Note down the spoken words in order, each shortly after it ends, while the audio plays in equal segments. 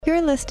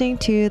You're listening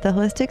to the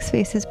Holistic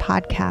Spaces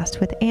podcast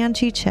with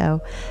Angie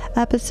Cho,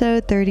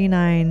 episode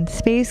 39,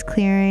 Space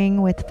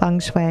Clearing with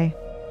Feng Shui.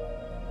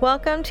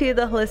 Welcome to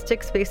the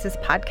Holistic Spaces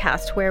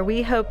podcast, where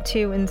we hope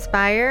to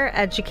inspire,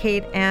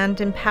 educate,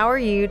 and empower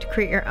you to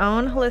create your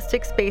own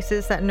holistic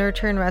spaces that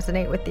nurture and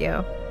resonate with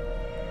you.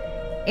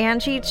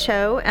 Angie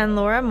Cho and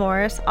Laura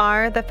Morris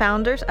are the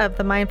founders of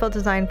the Mindful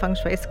Design Feng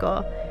Shui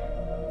School.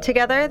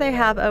 Together, they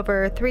have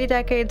over 3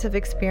 decades of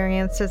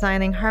experience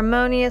designing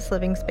harmonious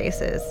living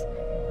spaces.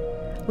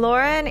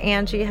 Laura and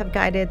Angie have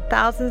guided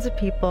thousands of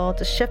people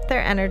to shift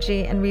their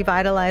energy and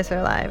revitalize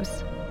their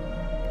lives.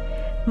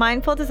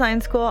 Mindful Design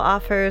School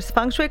offers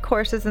feng shui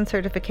courses and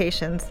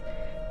certifications.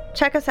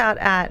 Check us out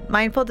at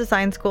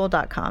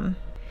mindfuldesignschool.com.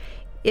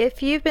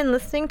 If you've been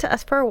listening to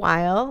us for a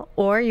while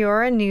or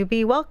you're a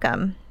newbie,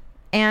 welcome.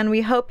 And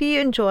we hope you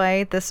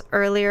enjoy this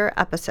earlier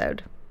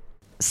episode.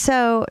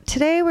 So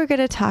today we're going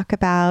to talk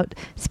about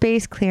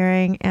space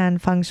clearing and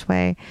feng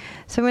shui.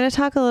 So I'm going to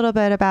talk a little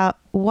bit about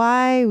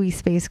why we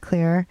space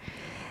clear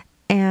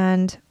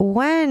and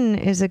when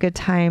is a good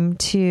time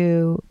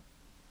to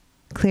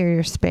clear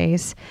your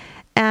space,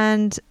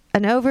 and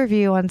an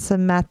overview on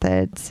some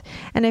methods.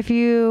 And if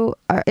you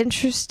are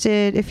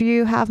interested, if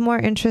you have more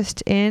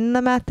interest in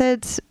the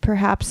methods,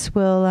 perhaps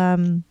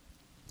we'll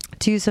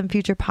do some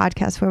future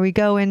podcasts where we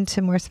go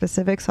into more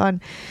specifics on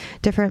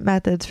different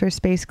methods for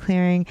space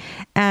clearing.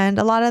 And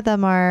a lot of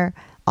them are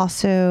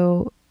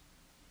also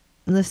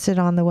listed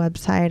on the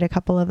website. A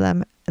couple of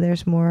them,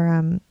 there's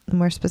more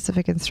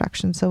specific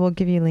instructions. So we'll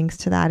give you links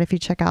to that if you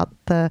check out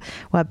the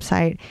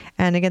website.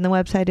 And again, the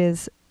website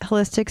is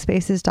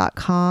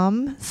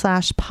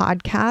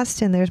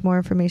holisticspaces.com/podcast. And there's more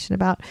information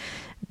about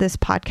this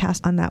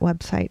podcast on that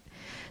website.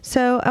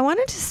 So I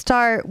wanted to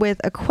start with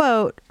a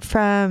quote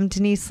from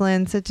Denise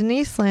Lin. So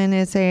Denise Lin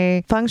is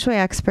a feng shui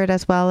expert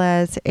as well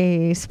as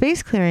a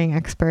space clearing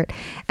expert.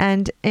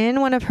 And in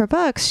one of her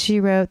books,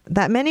 she wrote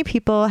that many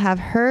people have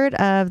heard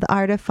of the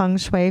art of feng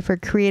shui for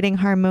creating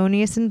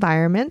harmonious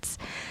environments.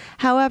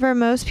 However,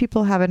 most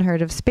people haven't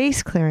heard of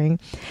space clearing,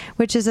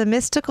 which is a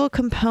mystical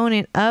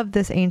component of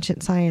this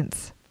ancient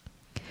science.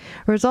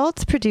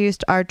 Results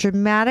produced are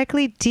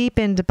dramatically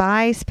deepened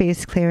by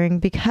space clearing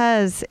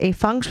because a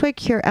feng shui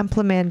cure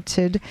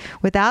implemented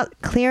without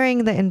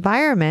clearing the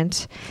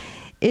environment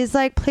is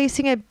like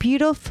placing a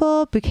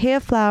beautiful bouquet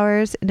of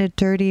flowers in a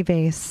dirty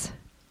vase.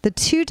 The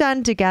two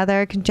done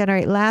together can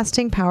generate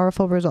lasting,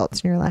 powerful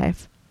results in your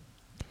life.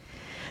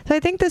 So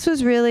I think this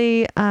was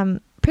really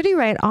pretty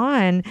right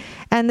on.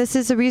 And this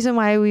is the reason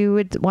why we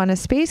would want to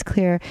space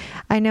clear.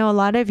 I know a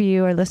lot of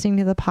you are listening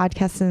to the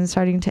podcast and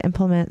starting to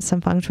implement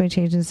some feng shui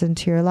changes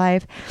into your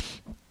life.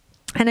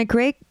 And a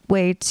great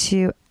way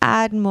to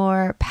add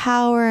more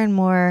power and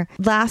more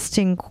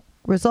lasting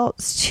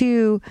results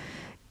to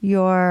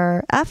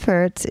your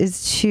efforts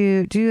is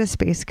to do a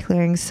space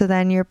clearing. So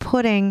then you're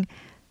putting,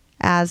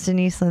 as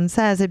Denise Lin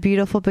says, a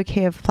beautiful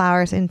bouquet of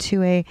flowers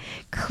into a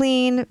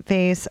clean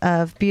vase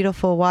of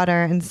beautiful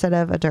water instead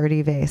of a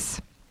dirty vase.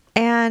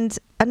 And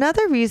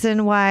another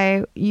reason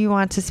why you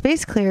want to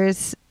space clear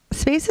is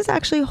spaces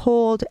actually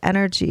hold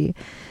energy.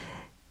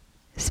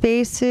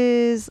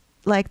 Spaces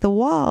like the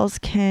walls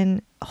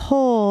can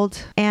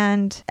hold,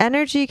 and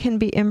energy can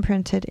be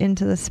imprinted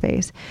into the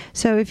space.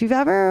 So if you've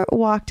ever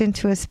walked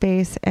into a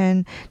space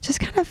and just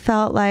kind of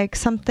felt like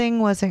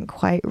something wasn't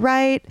quite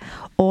right,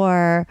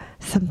 or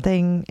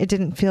it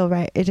didn't feel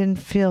right, it didn't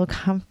feel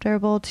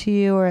comfortable to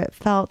you, or it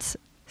felt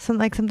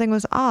like something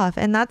was off.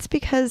 And that's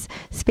because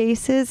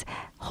spaces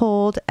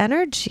hold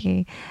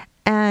energy,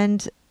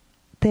 and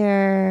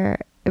they're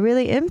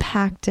really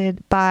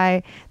impacted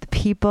by the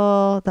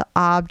people, the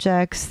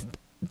objects,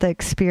 the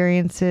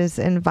experiences,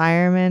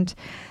 environment,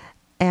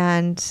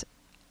 and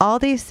all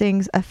these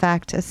things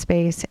affect a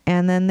space,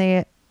 and then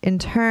they in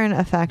turn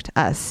affect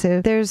us.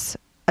 So there's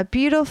a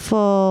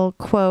beautiful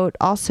quote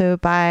also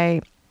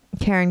by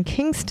Karen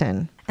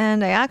Kingston,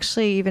 and I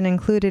actually even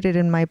included it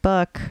in my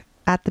book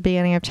at the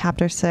beginning of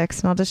chapter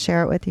 6, and I'll just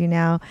share it with you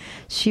now.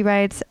 She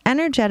writes,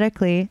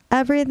 "Energetically,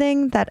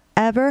 everything that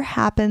ever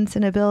happens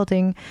in a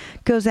building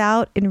goes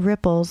out in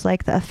ripples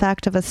like the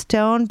effect of a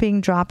stone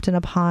being dropped in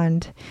a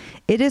pond.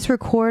 It is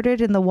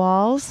recorded in the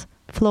walls,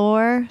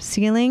 floor,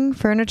 ceiling,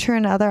 furniture,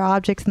 and other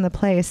objects in the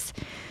place."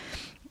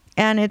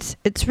 And it's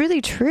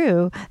really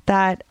true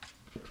that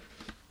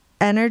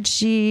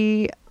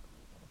energy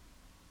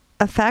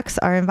affects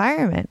our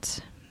environment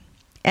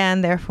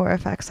and therefore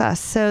affects us.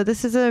 So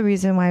this is a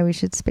reason why we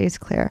should space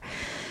clear.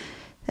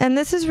 And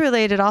this is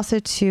related also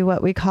to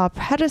what we call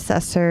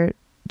predecessor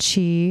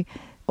chi,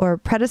 or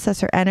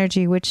predecessor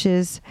energy, which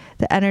is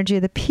the energy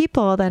of the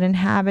people that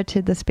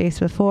inhabited the space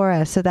before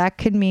us. So that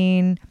could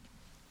mean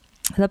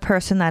the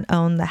person that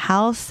owned the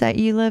house that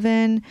you live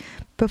in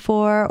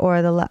before,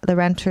 or the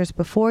renters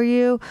before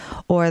you,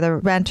 or the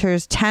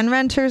renters 10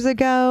 renters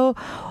ago,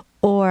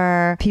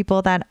 or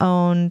people that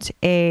owned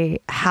a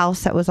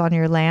house that was on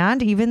your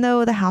land. Even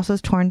though the house was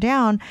torn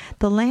down,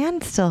 the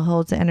land still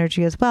holds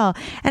energy as well.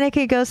 And it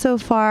could go so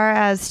far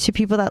as to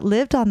people that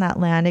lived on that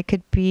land. It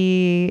could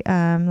be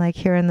like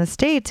here in the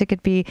States, it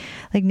could be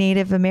like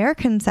Native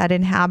Americans that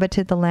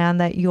inhabited the land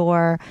that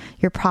your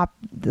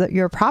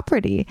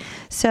property.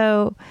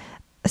 So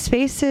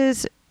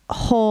spaces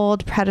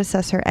hold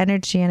predecessor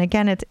energy. And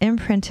again, it's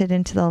imprinted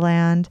into the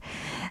land.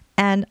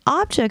 And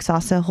objects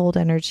also hold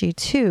energy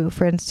too.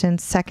 For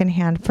instance,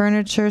 secondhand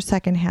furniture,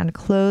 secondhand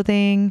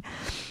clothing,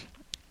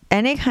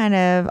 any kind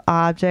of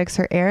objects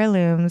or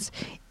heirlooms,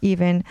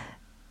 even,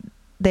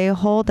 they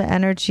hold the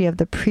energy of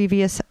the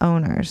previous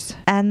owners.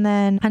 And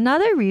then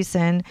another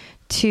reason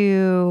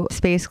to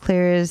space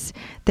clear is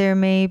there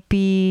may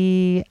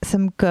be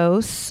some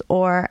ghosts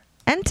or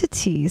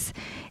entities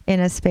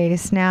in a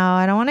space. Now,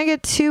 I don't want to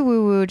get too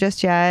woo-woo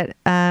just yet.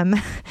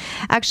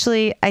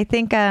 Actually, I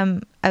think I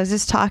was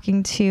just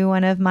talking to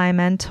one of my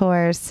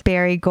mentors,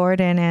 Barry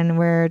Gordon, and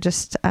we're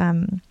just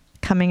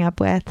coming up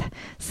with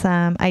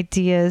some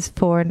ideas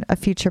for a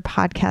future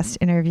podcast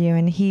interview.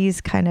 And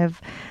he's kind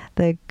of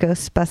the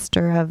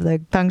Ghostbuster of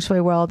the feng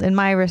shui world in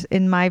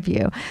my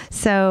view.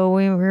 So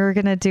we were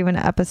going to do an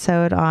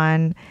episode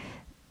on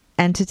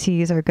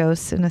entities or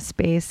ghosts in a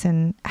space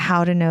and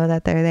how to know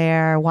that they're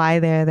there, why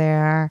they're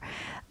there,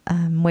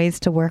 ways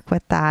to work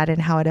with that and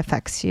how it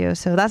affects you.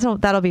 So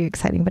that'll be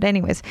exciting. But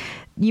anyways,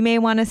 you may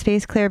want to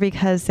space clear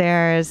because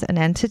there's an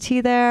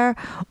entity there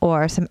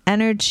or some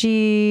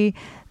energy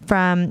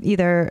from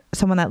either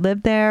someone that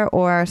lived there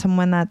or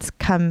someone that's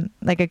come,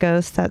 like a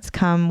ghost that's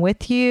come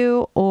with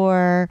you,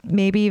 or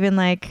maybe even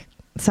like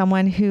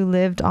someone who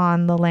lived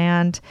on the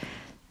land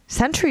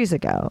centuries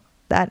ago.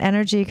 That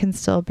energy can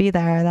still be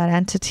there, that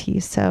entity.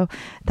 So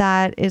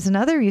that is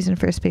another reason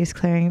for space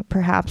clearing.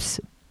 Perhaps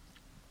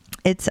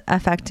it's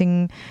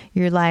affecting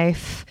your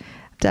life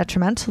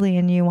detrimentally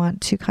and you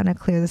want to kind of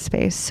clear the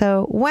space.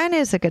 So when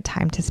is a good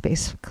time to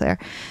space clear?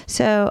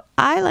 So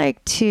I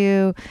like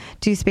to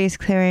do space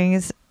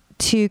clearings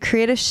to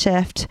create a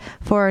shift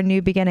for a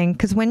new beginning.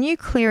 Because when you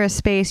clear a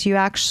space, you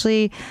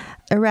actually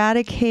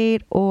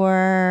eradicate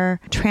or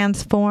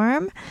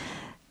transform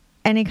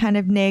any kind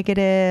of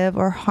negative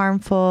or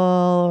harmful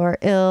or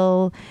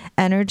ill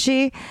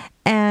energy.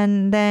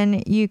 And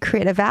then you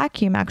create a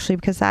vacuum actually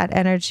because that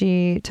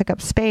energy took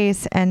up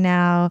space and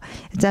now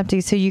it's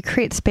empty. So you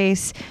create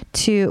space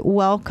to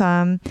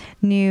welcome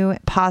new,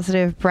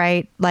 positive,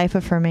 bright,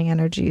 life-affirming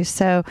energy.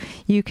 So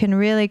you can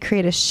really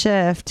create a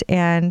shift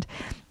and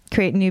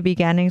create new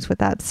beginnings with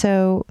that.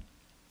 So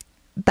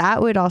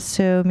that would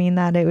also mean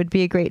that it would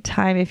be a great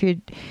time if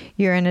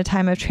you're in a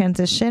time of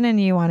transition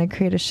and you want to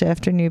create a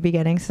shift or new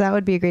beginning. So that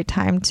would be a great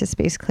time to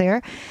space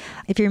clear.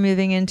 If you're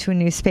moving into a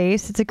new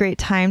space, it's a great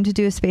time to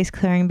do a space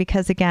clearing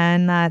because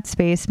again, that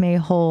space may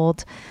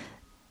hold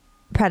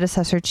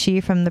predecessor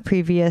chi from the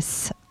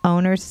previous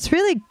owners. It's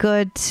really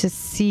good to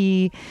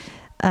see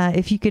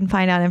if you can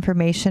find out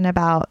information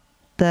about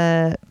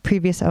the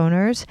previous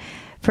owners.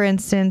 For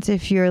instance,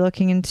 if you're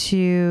looking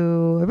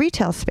into a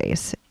retail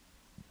space,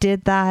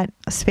 did that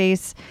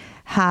space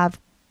have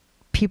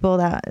people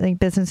that, like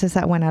businesses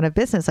that went out of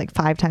business like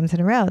 5 times in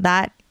a row?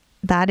 That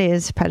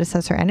is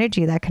predecessor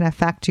energy that can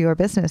affect your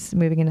business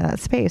moving into that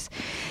space.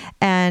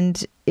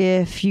 And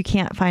if you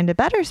can't find a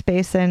better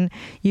space, then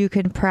you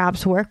can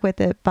perhaps work with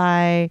it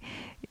by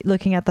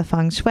looking at the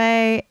feng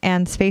shui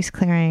and space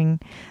clearing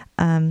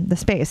the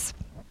space.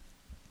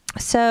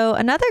 So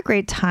another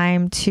great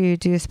time to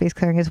do space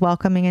clearing is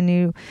welcoming a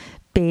new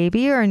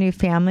baby or a new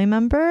family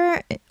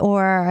member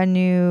or a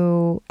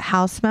new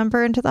house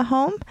member into the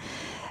home.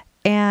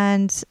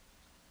 And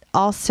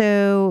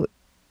also,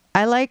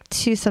 I like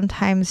to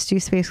sometimes do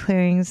space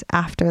clearings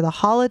after the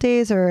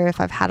holidays or if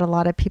I've had a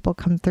lot of people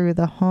come through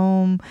the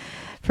home.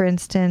 For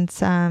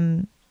instance,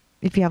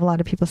 if you have a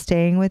lot of people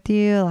staying with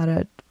you,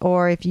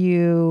 or if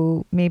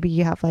you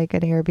have like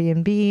an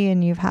Airbnb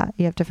and you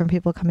have different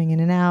people coming in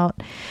and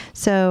out.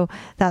 So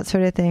that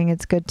sort of thing,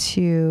 it's good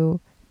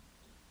to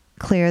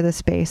clear the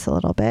space a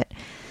little bit.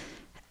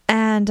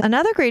 And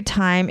another great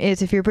time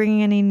is if you're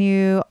bringing any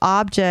new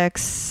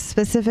objects,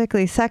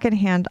 specifically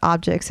secondhand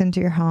objects into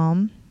your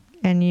home,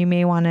 and you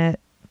may want to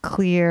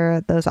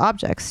clear those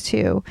objects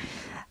too.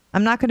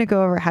 I'm not going to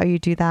go over how you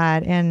do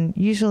that. And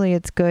usually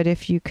it's good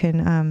if you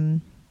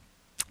can,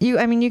 you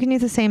can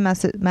use the same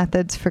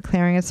methods for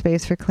clearing a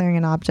space, for clearing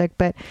an object,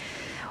 but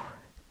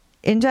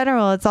in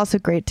general, it's also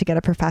great to get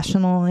a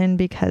professional in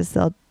because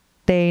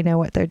they know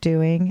what they're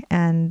doing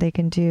and they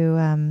can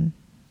do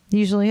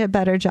usually a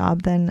better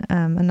job than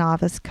a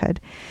novice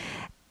could.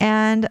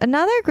 And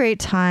another great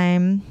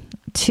time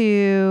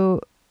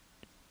to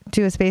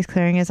do a space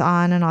clearing is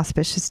on an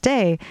auspicious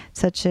day,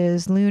 such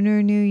as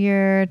Lunar New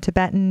Year,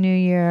 Tibetan New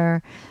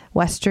Year,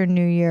 Western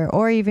New Year,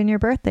 or even your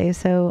birthday.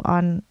 So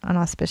on an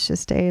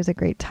auspicious day is a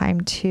great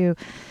time to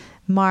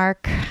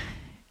mark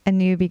a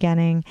new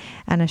beginning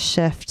and a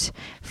shift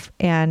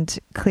and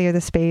clear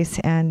the space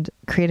and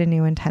create a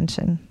new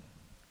intention.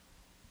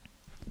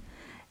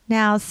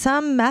 Now,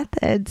 some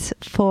methods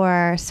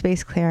for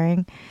space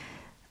clearing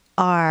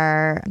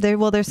are there.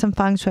 Well, there's some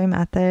feng shui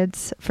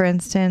methods, for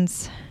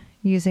instance,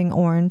 using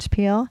orange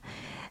peel.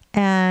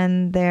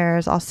 And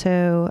there's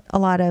also a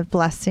lot of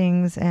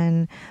blessings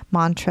and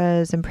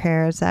mantras and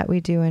prayers that we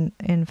do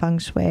in feng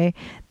shui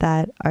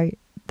that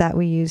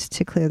we use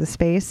to clear the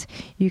space.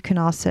 You can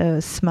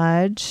also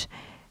smudge.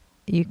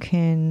 You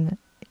can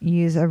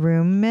use a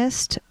room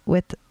mist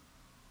with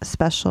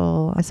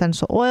special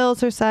essential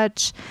oils or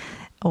such,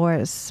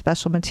 or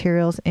special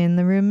materials in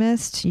the room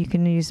mist. You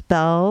can use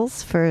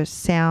bells for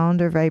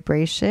sound or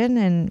vibration,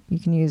 and you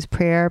can use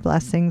prayer,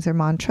 blessings, or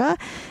mantra,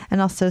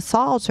 and also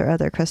salt or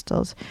other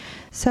crystals.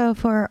 So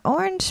for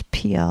orange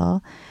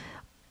peel,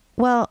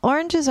 well,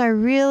 oranges are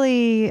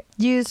really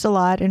used a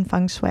lot in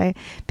feng shui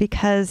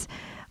because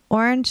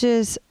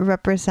oranges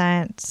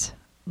represent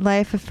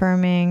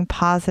life-affirming,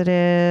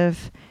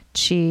 positive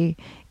qi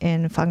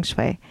in feng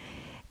shui.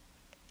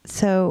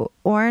 So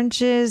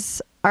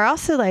oranges are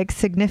also like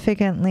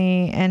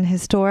significantly and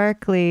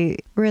historically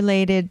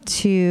related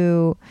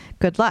to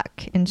good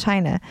luck in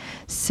China.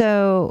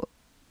 So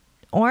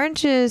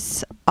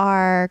oranges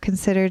are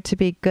considered to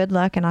be good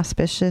luck and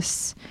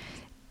auspicious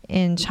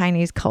in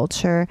Chinese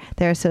culture.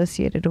 They're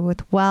associated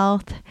with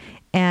wealth.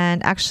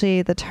 And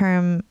actually the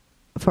term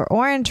for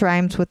orange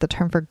rhymes with the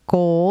term for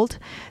gold.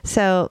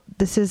 So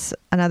this is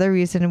another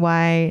reason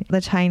why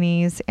the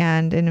Chinese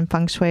and in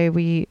feng shui,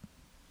 we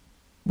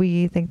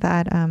think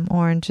that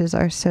oranges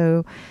are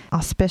so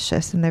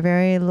auspicious and they're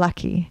very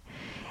lucky.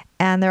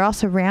 And they're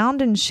also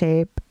round in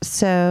shape,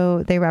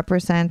 so they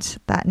represent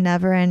that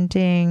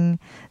never-ending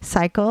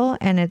cycle,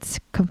 and it's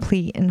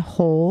complete and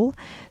whole.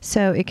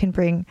 So it can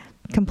bring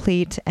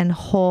complete and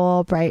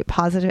whole, bright,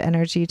 positive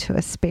energy to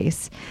a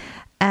space.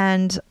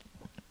 And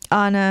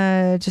on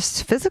a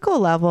just physical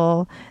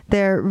level,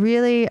 they're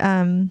really...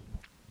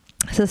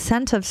 the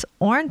scent of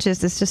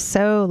oranges is just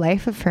so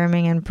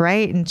life-affirming and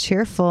bright and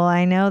cheerful.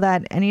 I know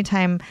that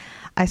anytime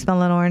I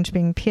smell an orange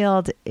being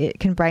peeled, it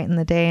can brighten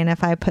the day. And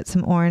if I put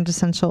some orange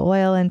essential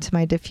oil into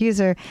my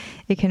diffuser,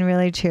 it can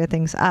really cheer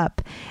things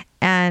up.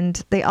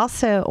 And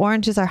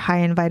oranges are high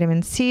in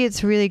vitamin C.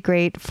 It's really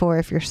great for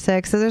if you're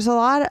sick. So there's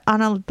on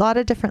a lot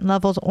of different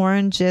levels,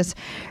 oranges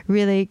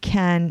really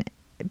can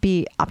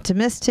be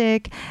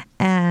optimistic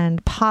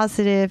and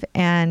positive.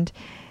 And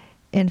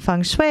in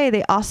feng shui,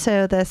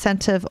 the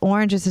scent of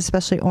oranges,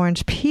 especially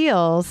orange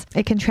peels,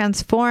 it can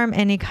transform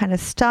any kind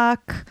of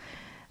stuck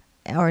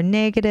or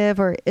negative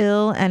or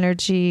ill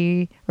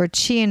energy or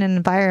qi in an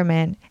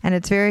environment. And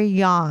it's very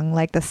yang,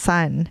 like the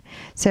sun.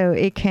 So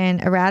it can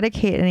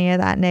eradicate any of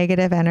that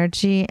negative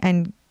energy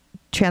and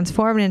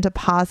transform it into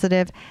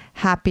positive,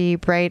 happy,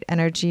 bright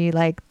energy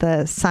like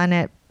the sun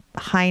at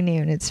high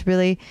noon. It's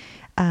really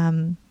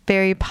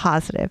very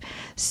positive.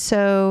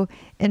 So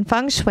in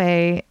feng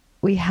shui,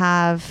 we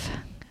have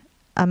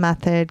a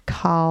method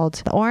called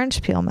the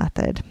orange peel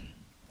method.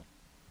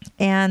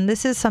 And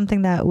this is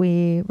something that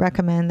we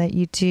recommend that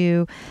you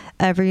do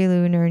every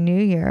Lunar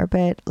New Year.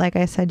 But like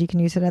I said, you can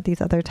use it at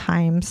these other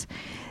times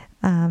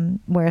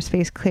where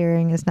space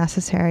clearing is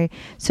necessary.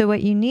 So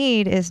what you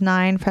need is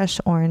 9 fresh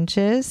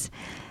oranges.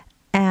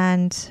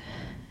 And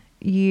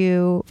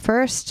you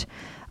first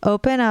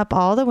open up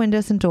all the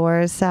windows and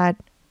doors that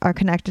are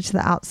connected to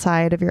the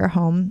outside of your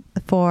home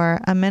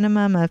for a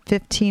minimum of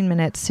 15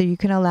 minutes so you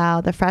can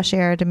allow the fresh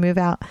air to move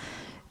out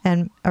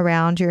and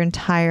around your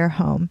entire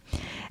home.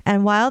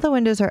 And while the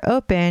windows are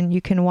open,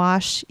 you can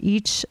wash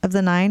each of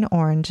the 9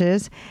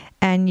 oranges,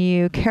 and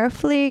you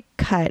carefully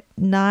cut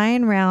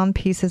 9 round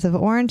pieces of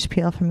orange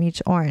peel from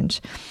each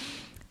orange.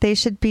 They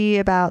should be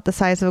about the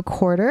size of a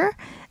quarter,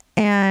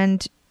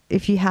 and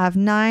if you have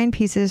 9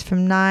 pieces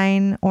from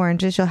 9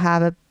 oranges, you'll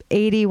have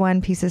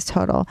 81 pieces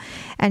total.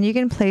 And you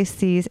can place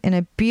these in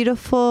a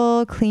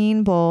beautiful,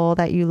 clean bowl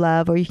that you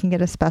love, or you can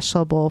get a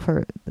special bowl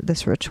for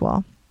this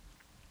ritual.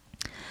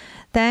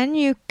 Then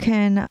you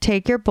can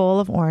take your bowl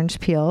of orange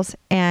peels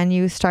and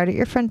you start at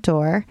your front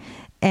door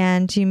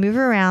and you move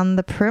around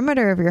the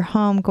perimeter of your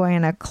home going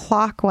in a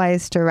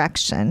clockwise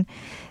direction.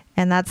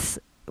 And that's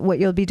what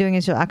you'll be doing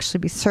is you'll actually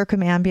be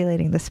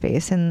circumambulating the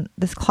space. And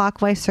this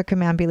clockwise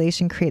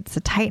circumambulation creates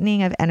a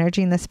tightening of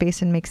energy in the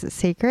space and makes it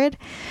sacred.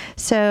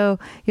 So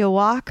you'll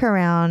walk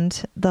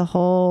around the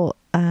whole,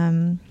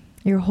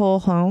 your whole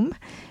home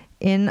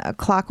in a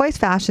clockwise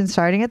fashion,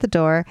 starting at the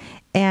door,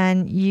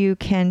 and you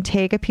can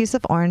take a piece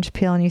of orange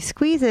peel and you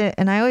squeeze it.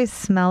 And I always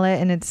smell it,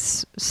 and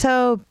it's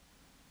so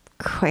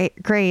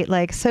great,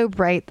 like so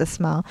bright, the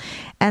smell.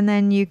 And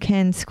then you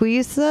can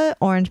squeeze the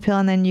orange peel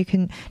and then you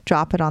can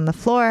drop it on the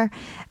floor.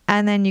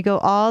 And then you go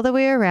all the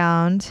way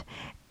around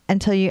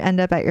until you end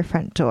up at your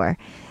front door.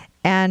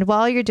 And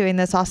while you're doing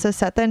this, also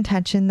set the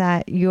intention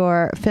that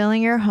you're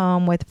filling your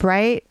home with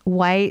bright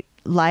white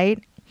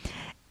light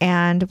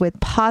and with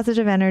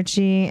positive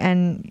energy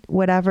and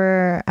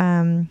whatever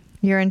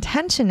your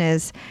intention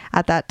is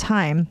at that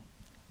time.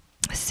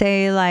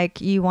 Say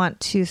like you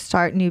want to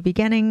start new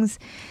beginnings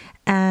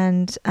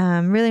and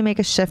really make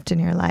a shift in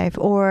your life,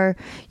 or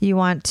you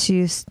want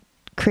to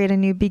create a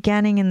new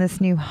beginning in this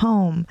new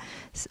home,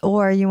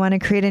 or you want to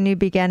create a new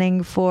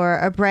beginning for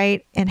a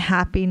bright and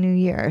happy New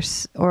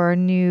Year's or a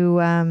new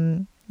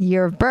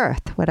year of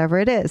birth, whatever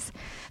it is.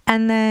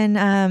 And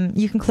then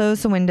you can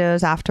close the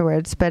windows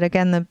afterwards. But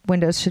again, the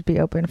windows should be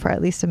open for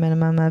at least a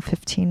minimum of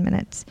 15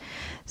 minutes.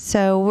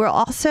 So we'll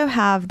also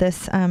have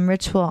this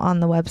ritual on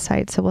the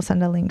website. So we'll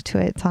send a link to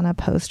it. It's on a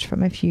post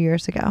from a few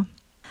years ago.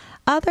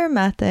 Other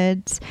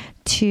methods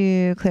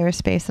to clear a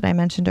space that I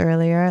mentioned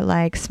earlier,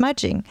 like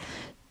smudging,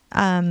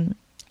 are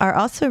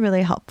also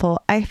really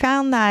helpful. I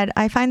find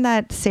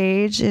that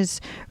sage is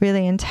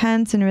really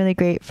intense and really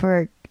great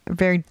for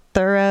very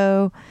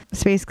thorough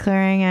space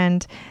clearing,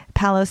 and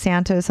Palo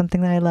Santo is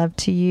something that I love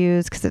to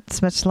use because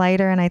it's much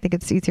lighter and I think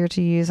it's easier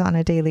to use on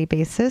a daily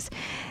basis.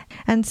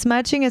 And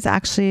smudging is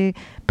actually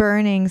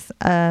burning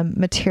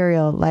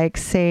material like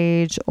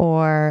sage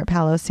or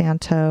Palo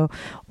Santo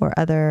or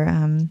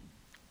other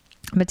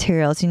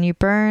materials, and you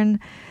burn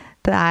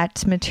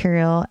that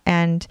material,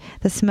 and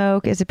the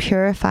smoke is a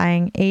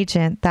purifying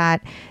agent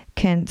that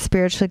can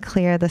spiritually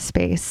clear the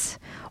space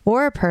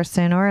or a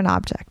person or an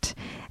object.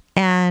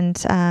 And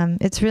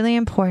it's really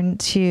important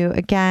to,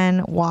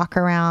 again, walk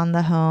around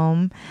the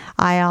home.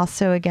 I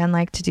also, again,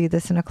 like to do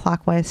this in a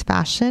clockwise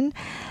fashion.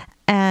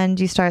 And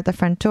you start at the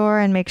front door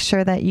and make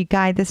sure that you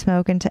guide the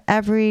smoke into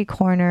every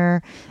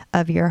corner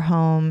of your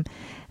home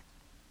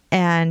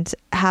and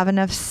have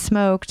enough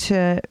smoke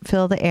to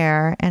fill the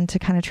air and to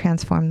kind of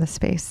transform the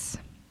space.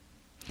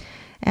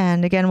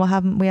 And again,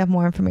 we have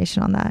more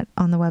information on that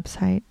on the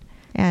website.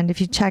 And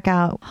if you check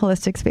out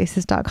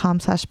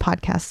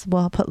holisticspaces.com/podcasts,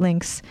 we'll put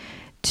links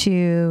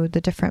to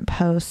the different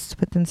posts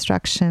with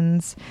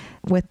instructions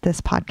with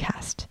this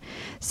podcast.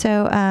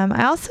 So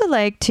I also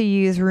like to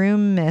use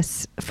room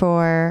mist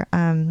for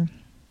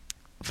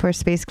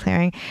space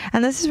clearing.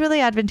 And this is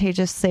really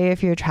advantageous, say,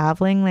 if you're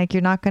traveling, like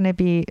you're not going to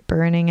be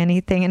burning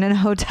anything in a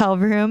hotel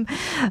room.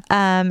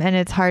 And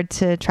it's hard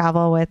to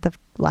travel with the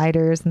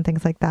lighters and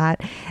things like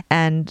that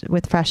and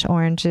with fresh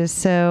oranges.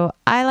 So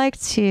I like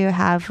to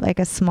have like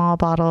a small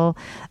bottle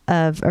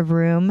of a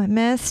room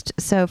mist.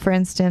 So for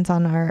instance,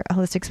 on our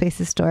Holistic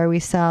Spaces store, we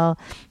sell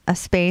a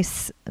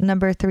space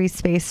number 3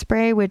 space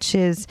spray, which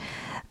is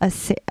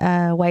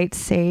a white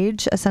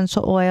sage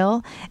essential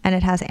oil, and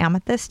it has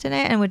amethyst in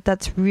it, and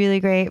that's really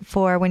great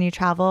for when you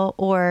travel.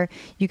 Or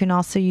you can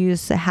also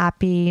use the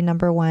Happy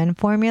number 1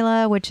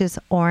 formula, which is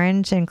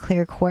orange and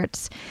clear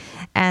quartz,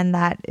 and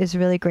that is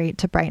really great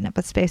to brighten up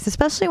a space,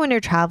 especially when you're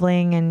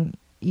traveling and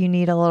you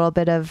need a little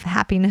bit of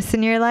happiness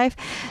in your life.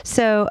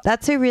 So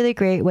that's a really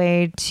great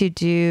way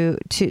to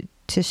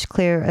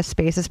clear a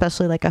space,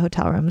 especially like a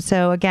hotel room.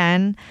 So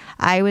again,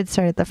 I would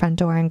start at the front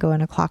door and go in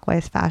a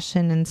clockwise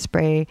fashion and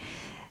spray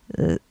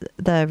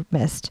the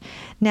mist.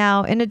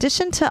 Now, in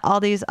addition to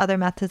all these other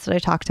methods that I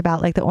talked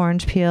about, like the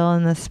orange peel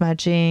and the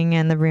smudging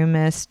and the room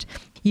mist,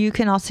 you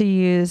can also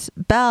use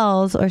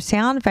bells or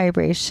sound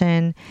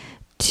vibration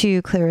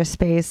to clear a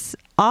space.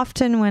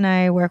 Often when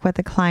I work with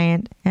a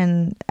client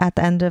and at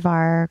the end of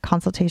our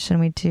consultation,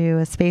 we do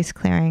a space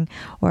clearing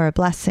or a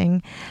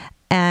blessing.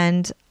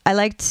 And I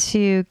like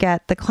to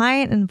get the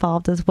client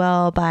involved as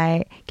well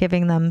by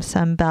giving them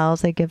some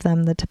bells. I give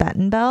them the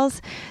Tibetan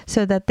bells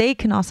so that they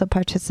can also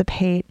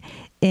participate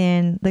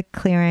in the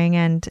clearing.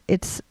 And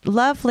it's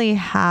lovely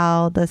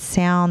how the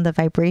sound, the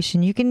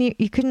vibration, you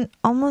can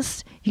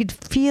almost, you'd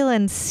feel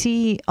and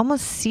see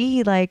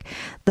like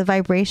the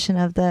vibration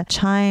of the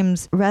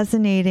chimes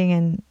resonating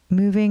and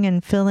moving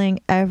and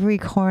filling every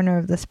corner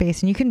of the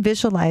space. And you can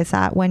visualize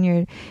that when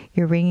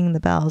you're ringing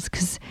the bells,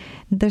 because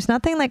there's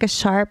nothing like a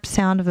sharp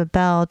sound of a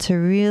bell to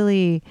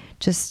really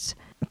just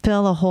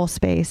fill the whole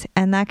space.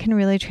 And that can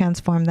really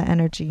transform the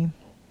energy.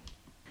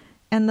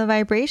 And the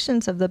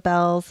vibrations of the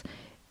bells,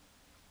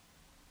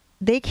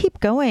 they keep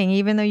going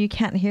even though you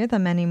can't hear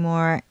them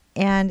anymore.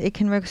 And it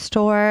can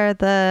restore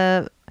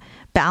the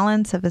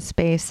balance of a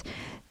space,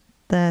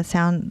 the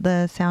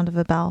sound of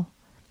a bell.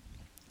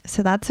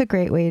 So that's a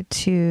great way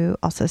to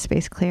also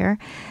space clear.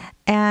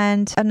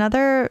 And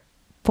another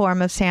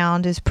form of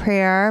sound is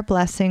prayer,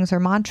 blessings, or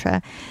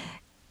mantra.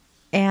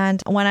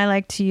 And one I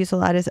like to use a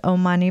lot is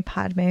Om Mani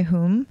Padme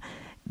Hum.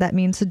 That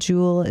means the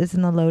jewel is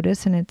in the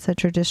lotus, and it's a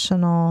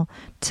traditional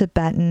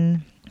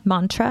Tibetan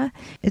mantra.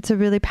 It's a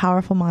really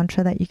powerful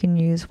mantra that you can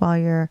use while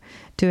you're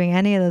doing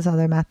any of those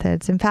other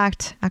methods. In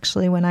fact,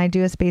 actually, when I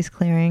do a space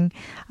clearing,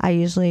 I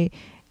usually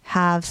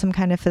have some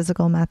kind of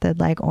physical method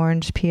like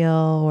orange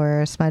peel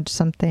or smudge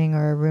something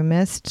or room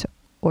mist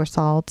or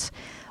salt.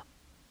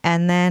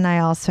 And then I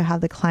also have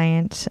the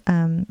client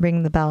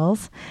ring the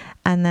bells.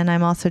 And then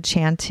I'm also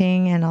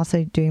chanting and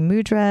also doing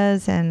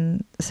mudras.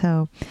 And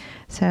so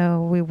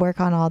we work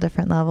on all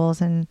different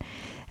levels. And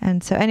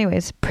so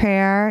anyways,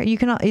 prayer,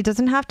 it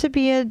doesn't have to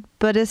be a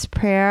Buddhist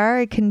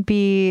prayer. It can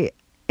be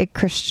a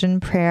Christian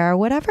prayer,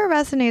 whatever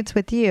resonates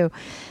with you.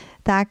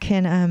 That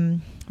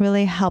can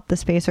really help the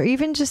space, or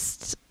even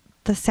just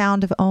the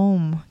sound of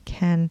Om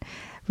can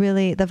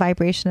really, the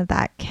vibration of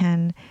that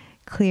can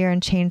clear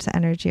and change the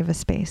energy of a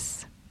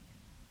space.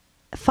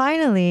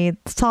 finally,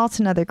 salt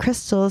and other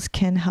crystals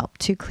can help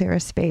to clear a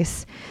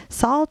space.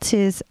 Salt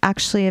is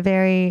actually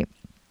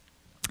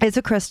it's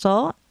a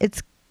crystal.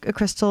 It's a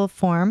crystal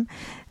form,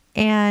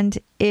 and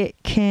it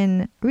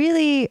can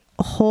really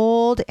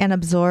hold and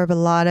absorb a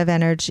lot of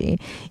energy.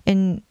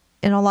 In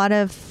a lot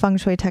of feng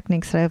shui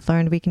techniques that I've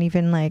learned, we can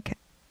even like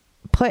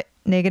put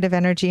negative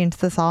energy into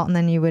the salt, and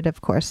then you would,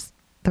 of course,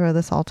 throw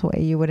the salt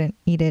away. You wouldn't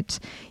eat it.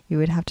 You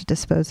would have to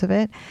dispose of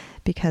it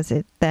because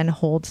it then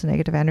holds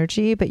negative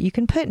energy. But you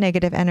can put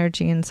negative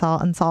energy in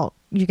salt, and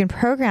you can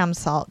program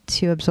salt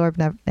to absorb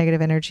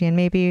negative energy. And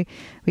maybe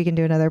we can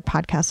do another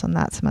podcast on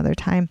that some other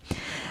time.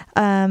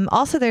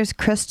 Also, there's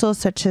crystals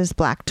such as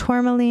black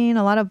tourmaline.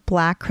 A lot of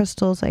black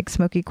crystals like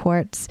smoky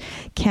quartz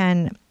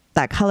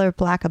that color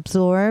black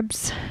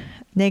absorbs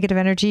negative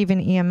energy, even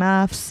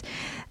EMFs,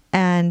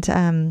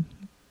 and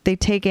they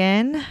take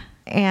in.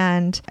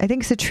 And I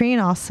think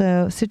citrine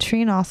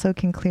also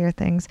can clear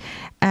things.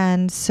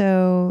 And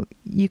so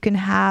you can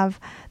have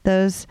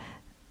those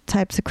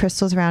types of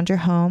crystals around your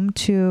home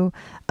to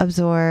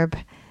absorb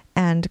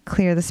and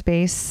clear the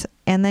space.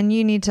 And then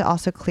you need to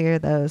also clear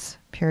those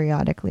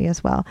periodically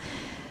as well.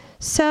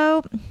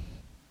 So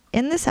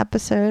in this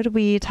episode,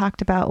 we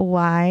talked about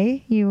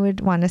why you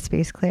would want a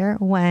space clear,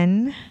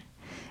 when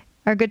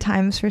are good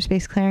times for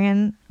space clearing,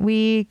 and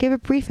we gave a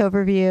brief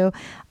overview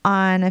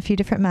on a few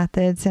different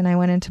methods, and I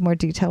went into more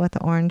detail with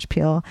the orange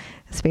peel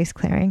space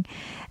clearing.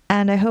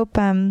 And I hope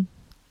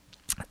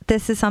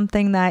this is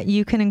something that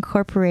you can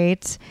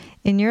incorporate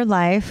in your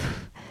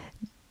life,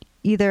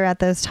 either at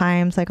those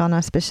times like on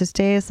auspicious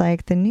days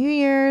like the New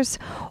Year's,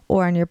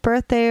 or on your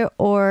birthday,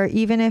 or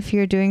even if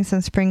you're doing some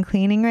spring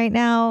cleaning right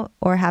now,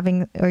 or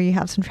you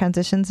have some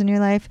transitions in your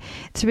life.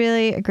 It's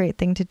really a great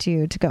thing to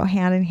do, to go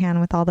hand in hand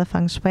with all the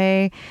feng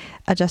shui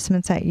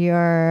adjustments that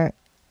you're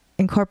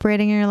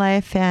incorporating in your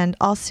life, and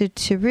also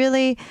to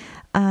really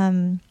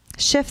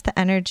shift the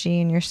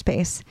energy in your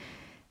space.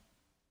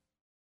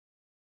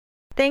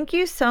 Thank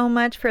you so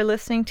much for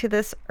listening to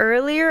this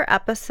earlier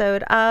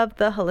episode of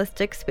the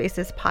Holistic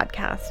Spaces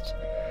podcast.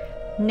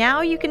 Now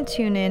you can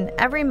tune in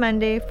every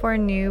Monday for a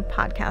new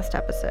podcast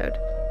episode.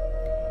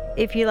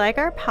 If you like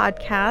our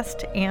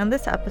podcast and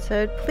this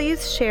episode,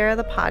 please share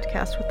the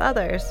podcast with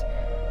others.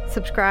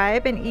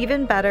 Subscribe, and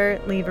even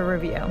better, leave a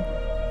review.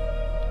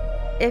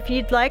 If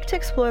you'd like to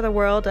explore the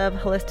world of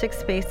holistic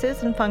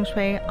spaces and feng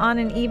shui on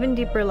an even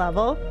deeper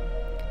level,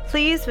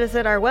 please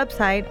visit our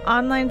website,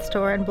 online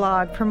store, and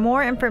blog for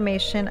more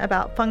information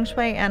about feng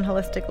shui and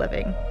holistic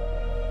living.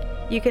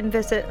 You can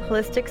visit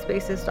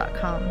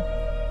holisticspaces.com.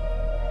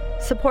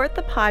 Support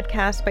the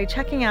podcast by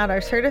checking out our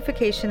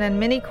certification and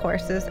mini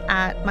courses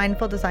at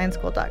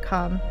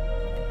mindfuldesignschool.com.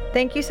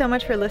 Thank you so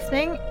much for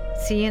listening.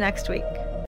 See you next week.